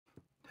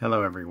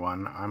Hello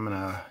everyone. I'm going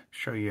to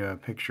show you a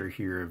picture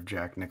here of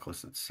Jack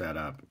Nicklaus'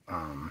 setup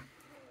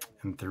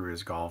and through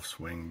his golf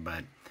swing, but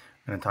I'm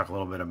going to talk a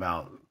little bit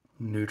about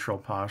neutral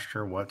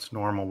posture, what's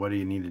normal, what do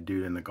you need to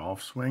do in the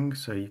golf swing.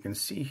 So you can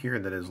see here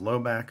that his low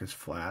back is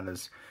flat,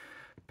 his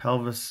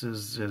pelvis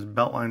is, his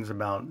belt line's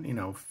about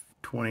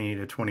 20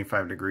 to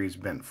 25 degrees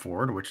bent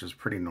forward, which is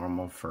pretty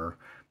normal for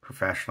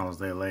professionals.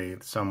 They lay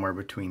somewhere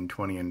between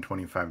 20 and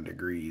 25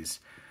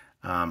 degrees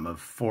of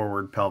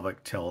forward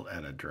pelvic tilt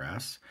at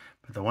address.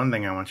 But the one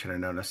thing I want you to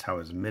notice how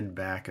his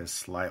mid-back is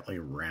slightly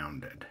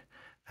rounded.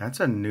 That's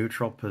a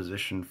neutral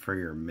position for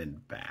your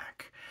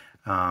mid-back.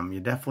 You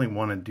definitely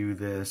want to do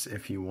this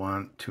if you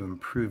want to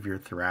improve your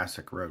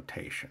thoracic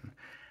rotation.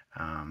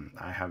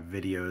 I have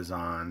videos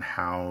on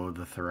how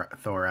the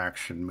thorax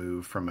should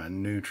move from a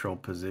neutral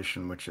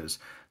position, which is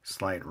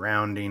slight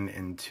rounding,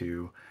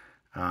 into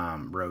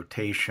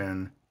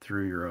rotation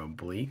through your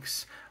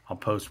obliques. I'll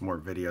post more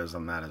videos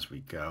on that as we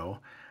go.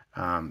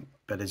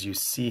 But as you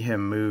see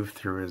him move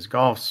through his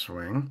golf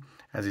swing,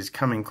 as he's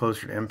coming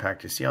closer to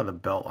impact, you see how the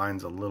belt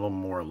line's a little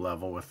more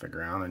level with the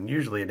ground, and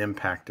usually at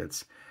impact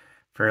it's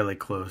fairly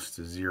close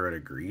to 0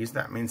 degrees.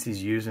 That means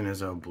he's using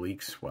his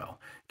obliques well.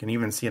 You can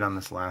even see it on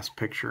this last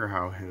picture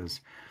how his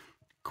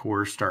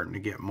core's starting to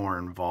get more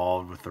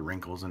involved with the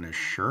wrinkles in his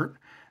shirt.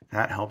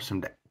 That helps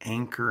him to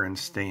anchor and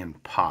stay in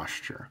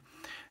posture.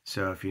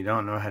 So if you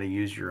don't know how to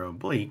use your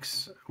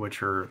obliques,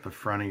 which are the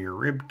front of your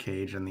rib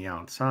cage and the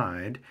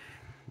outside,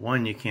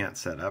 one, you can't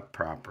set up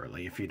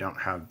properly if you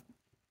don't have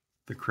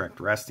the correct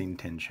resting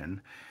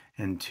tension,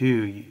 and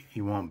two,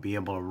 you won't be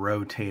able to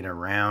rotate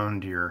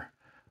around your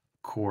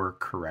core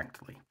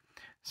correctly.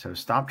 So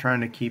stop trying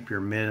to keep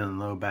your mid and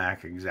low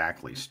back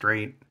exactly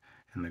straight.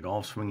 In the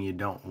golf swing, you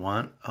don't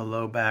want a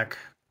low back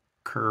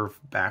curve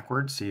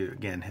backwards. See,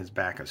 again, his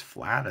back is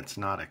flat, it's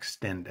not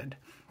extended.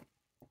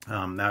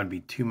 That would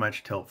be too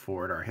much tilt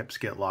forward. Our hips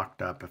get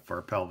locked up if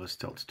our pelvis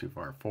tilts too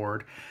far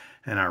forward,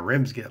 and our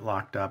ribs get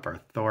locked up.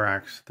 Our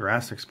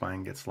thoracic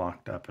spine gets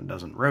locked up and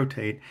doesn't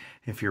rotate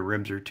if your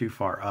ribs are too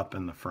far up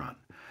in the front.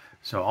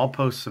 So I'll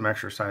post some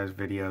exercise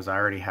videos. I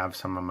already have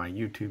some on my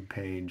YouTube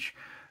page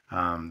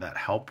that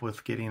help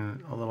with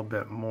getting a little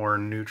bit more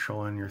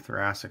neutral in your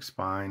thoracic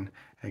spine,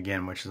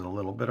 again, which is a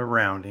little bit of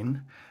rounding.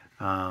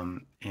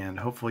 And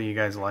hopefully you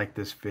guys like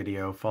this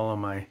video. Follow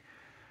my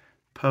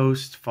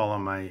post, follow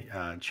my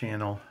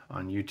channel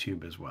on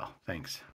YouTube as well. Thanks.